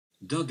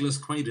Douglas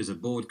Quaid is a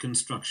bored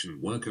construction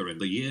worker in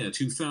the year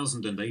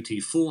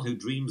 2084 who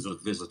dreams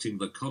of visiting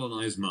the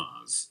colonized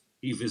Mars.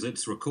 He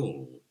visits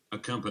Rekall, a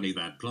company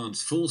that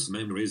plants false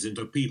memories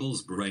into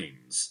people's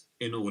brains,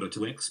 in order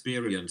to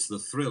experience the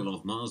thrill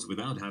of Mars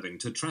without having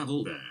to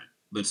travel there.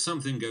 But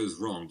something goes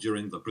wrong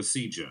during the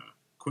procedure.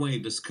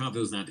 Quaid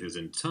discovers that his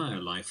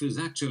entire life is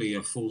actually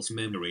a false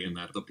memory and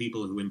that the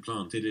people who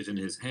implanted it in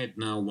his head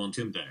now want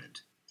him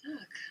dead.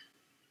 Doug.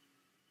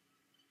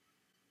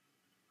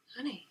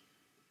 Honey.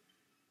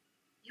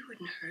 You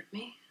wouldn't hurt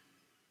me,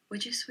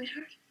 would you,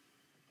 sweetheart?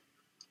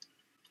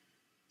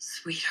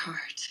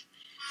 Sweetheart,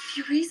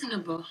 be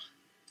reasonable.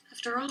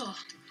 After all,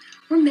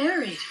 we're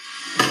married.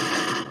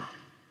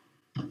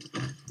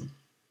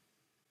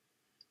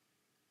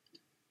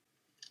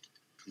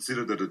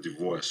 Consider that a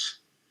divorce.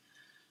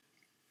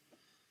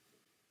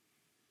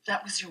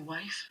 That was your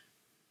wife?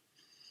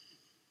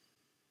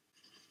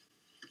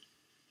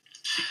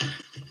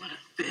 What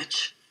a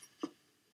bitch.